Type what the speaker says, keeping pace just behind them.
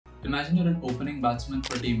Imagine you're an opening batsman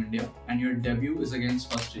for Team India and your debut is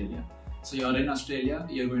against Australia. So you're in Australia,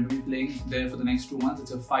 you're going to be playing there for the next 2 months.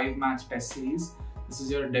 It's a 5-match test series. This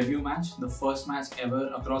is your debut match, the first match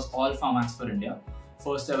ever across all formats for India.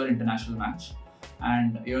 First ever international match.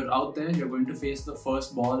 And you're out there, you're going to face the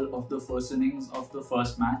first ball of the first innings of the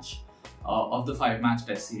first match of the 5-match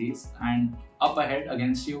test series. And up ahead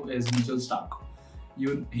against you is Mitchell Starc.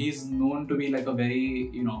 He's known to be like a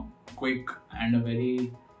very, quick and a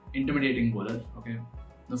very intimidating bowler. Okay,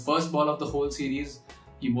 the first ball of the whole series,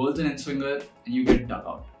 he bowls an in-swinger and you get dug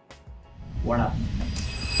out. What happened?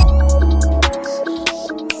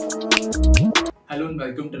 Hello and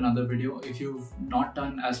welcome to another video. If you've not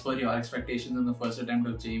done as per your expectations in the first attempt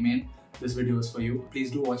of JEE Main, this video is for you.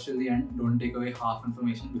 Please do watch till the end. Don't take away half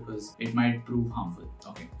information because it might prove harmful.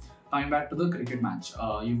 Okay, coming back to the cricket match,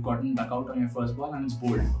 you've gotten dug out on your first ball and it's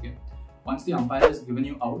bowled. Okay, once the umpire has given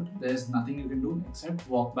you out, there's nothing you can do except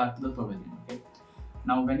walk back to the pavilion. Okay,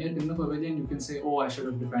 now when you're in the pavilion, you can say, oh, I should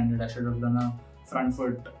have defended, I should have done a front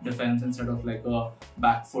foot defense instead of like a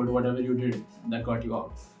back foot, whatever you did that got you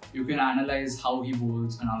out. You can analyze how he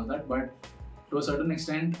bowls and all of that, but to a certain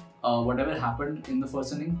extent, whatever happened in the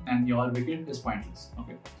first inning and your wicket is pointless.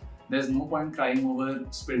 Okay, there's no point crying over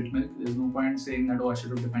spilt milk. There's no point saying that, oh, I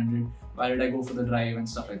should have defended, why did I go for the drive and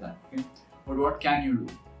stuff like that. Okay, but what can you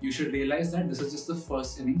do? You should realize that this is just the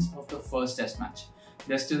first innings of the first test match.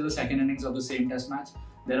 There's still the second innings of the same test match.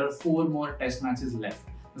 There are 4 more test matches left.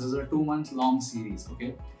 This is a 2-month long series.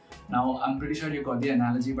 Okay, now I'm pretty sure you got the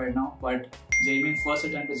analogy by now, but JEE Main first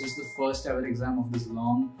attempt is just the first ever exam of this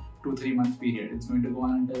long 2-3 month period. It's going to go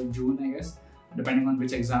on until June, I guess, depending on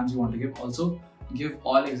which exams you want to give. Also, give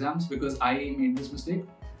all exams, because I made this mistake.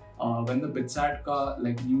 When the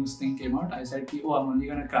BITSAT news thing came out, I said, oh, I'm only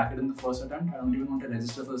going to crack it in the first attempt. I don't even want to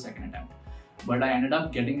register for the second attempt. But I ended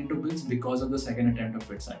up getting into BITS because of the second attempt of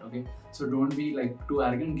BITSAT. Okay, so don't be too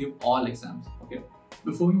arrogant. Give all exams. Okay.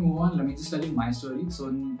 Before we move on, let me just tell you my story. So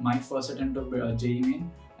in my first attempt of JEE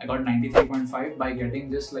Main, I got 93.5 by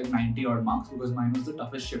getting just 90 odd marks because mine was the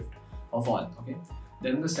toughest shift of all. Okay.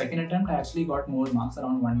 Then in the second attempt, I actually got more marks,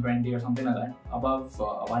 around 120 or something like that, above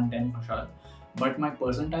 110 for sure. But my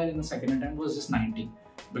percentile in the second attempt was just 90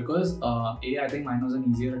 because A, I think mine was an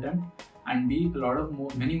easier attempt, and B,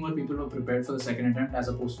 many more people were prepared for the second attempt as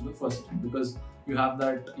opposed to the first attempt, because you have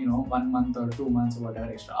that 1 month or 2 months or whatever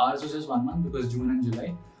extra. Ours was just 1 month because June and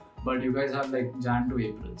July, but you guys have Jan to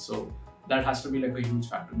April, so that has to be a huge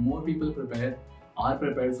factor. More people are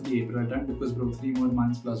prepared for the April attempt because 3 more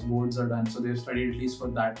months plus boards are done, so they've studied at least for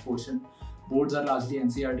that portion. Boards are largely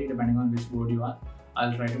NCERT depending on which board you are.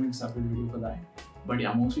 I'll try to make a separate video for that. But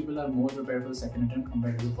yeah, most people are more prepared for the second attempt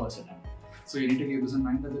compared to the first attempt. So you need to keep this in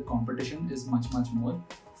mind that the competition is much more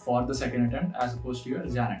for the second attempt as opposed to your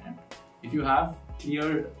Jan attempt. If you have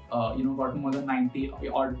cleared, gotten more than 90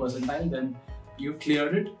 odd percentile, then you've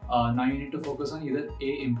cleared it. Now you need to focus on either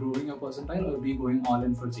A, improving your percentile, or B, going all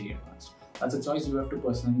in for JEE Advanced. That's a choice you have to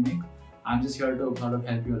personally make. I'm just here to sort of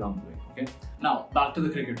help you along the way. Okay. Now back to the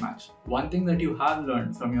cricket match. One thing that you have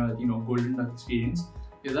learned from your golden duck experience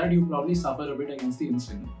is that you probably suffer a bit against the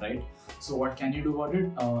in-swinger, right? So what can you do about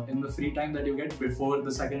it? In the free time that you get before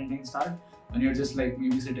the second inning start, when you're just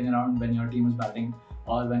maybe sitting around when your team is batting,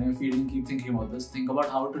 or when you're fielding, keep thinking about this. Think about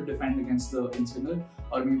how to defend against the in-swinger,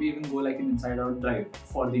 or maybe even go an inside-out drive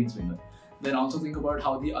for the in-swinger. Then also think about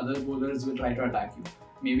how the other bowlers will try to attack you.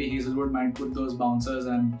 Maybe Hazelwood might put those bouncers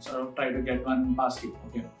and sort of try to get one past you.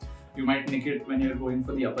 Okay, you might nick it when you're going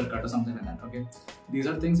for the uppercut or something like that. Okay, these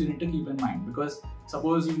are things you need to keep in mind, because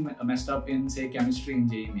suppose you messed up in, say, chemistry in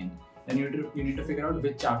JEE Main, then you need to figure out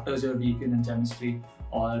which chapters you're weak in chemistry,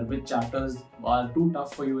 or which chapters are too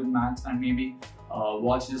tough for you in maths, and maybe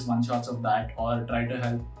watch just one shots of that, or try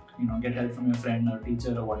to get help from your friend or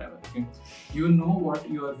teacher or whatever. Okay, you know what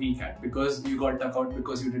you are weak at because you got dug out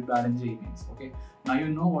because you did bad in JEE Mains. Okay, now you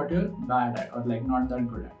know what you're bad at or not that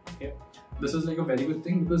good at. Okay, this is a very good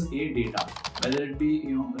thing because data, whether it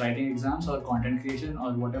be writing exams or content creation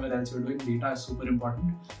or whatever else you're doing, data is super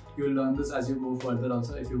important. You'll learn this as you go further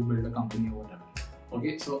also if you build a company or whatever.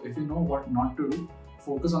 Okay, so if you know what not to do,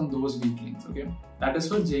 focus on those weak links. Okay, that is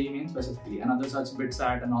for JEE Main specifically, and other such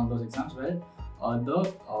BITSAT and all those exams where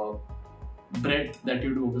the breadth that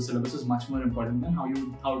you do of the syllabus is much more important than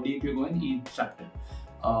how deep you go in each chapter.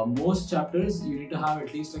 Most chapters you need to have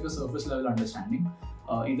at least a surface level understanding,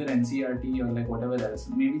 either NCERT or whatever else.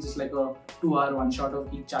 Maybe just a 2-hour one shot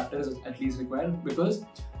of each chapter is at least required, because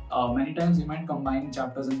many times you might combine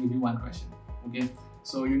chapters and give you one question. Okay,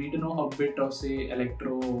 so you need to know a bit of, say,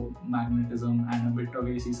 electromagnetism and a bit of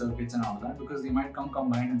AC circuits and all that, because they might come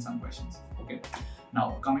combined in some questions. Okay,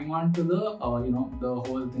 Now coming on to the the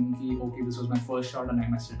whole thing ki, okay, this was my first shot and I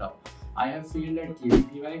messed it up. I have failed at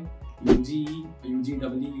KVPY, UGE,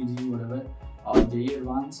 UGW, UGE whatever, JEE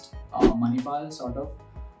Advanced, Manipal sort of.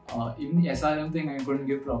 Even the SRM thing I couldn't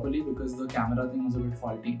give properly because the camera thing was a bit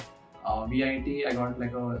faulty. VIT I got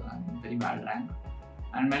like a very bad rank,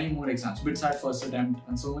 and many more exams. BITSAT first attempt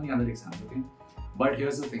and so many other exams. Okay, but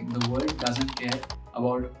here's the thing: the world doesn't care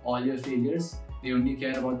about all your failures. They only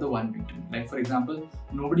care about the one victory. Like for example,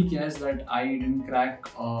 nobody cares that I didn't crack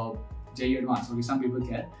JEE Advanced. Okay, some people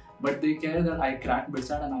care, but they care that I cracked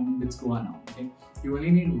BITSAT and I'm in BITSCOA now. Okay, you only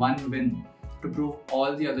need one win to prove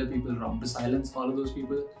all the other people wrong, to silence all of those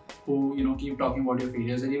people who keep talking about your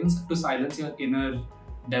failures, and even to silence your inner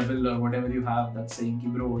devil or whatever you have that's saying ki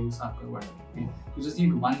bro you suck or whatever. Okay? You just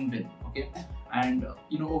need one win. Okay, and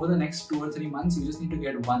over the next 2 or 3 months you just need to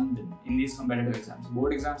get one win in these competitive exams.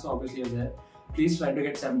 Board exams obviously are there. Please try to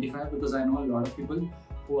get 75 because I know a lot of people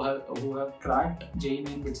who have cracked JEE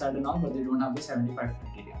Main, BITSAT and all, but they don't have the 75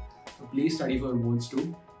 criteria. So please study for boards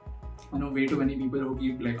too. I know way too many people who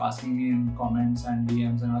keep like asking me in comments and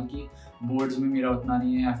DMs and all ki boards mein mera utna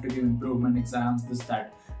nahi hai, I have to give improvement exams, this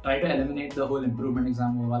that. Try to eliminate the whole improvement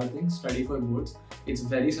exam wala thing. Study for boards. It's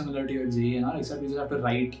very similar to your JEE and all, except you just have to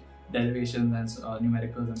write derivations and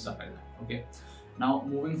numericals and stuff like that. Okay. Now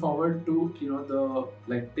moving forward to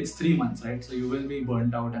it's 3 months, right? So you will be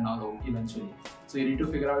burnt out and all eventually. So you need to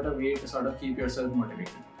figure out a way to sort of keep yourself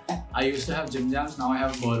motivated. I used to have gym jams, now I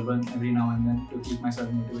have bourbon every now and then to keep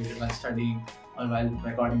myself motivated while studying or while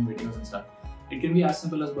recording videos and stuff. It can be as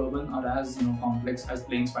simple as bourbon or as complex as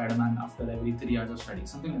playing Spider-Man after every 3 hours of study,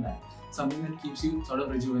 something like that. Something that keeps you sort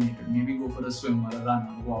of rejuvenated. Maybe go for a swim or a run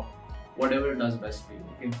or a walk, whatever does best for you.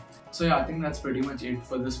 Okay. So yeah, I think that's pretty much it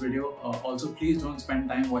for this video. Also, please don't spend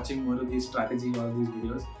time watching more of these strategy or these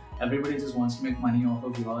videos. Everybody just wants to make money off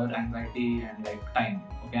of your anxiety and like time,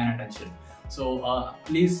 okay, and attention. So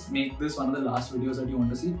please make this one of the last videos that you want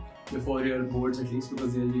to see before your boards, at least,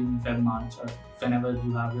 because they'll be in Feb, March or whenever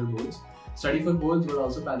you have your boards. Study for boards, but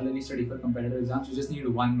also parallelly study for competitive exams. You just need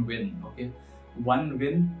one win, okay? One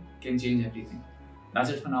win can change everything. That's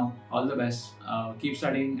it for now. All the best. Keep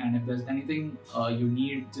studying, and if there's anything you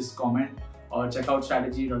need, just comment or check out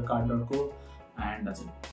strategy.card.co, and that's it.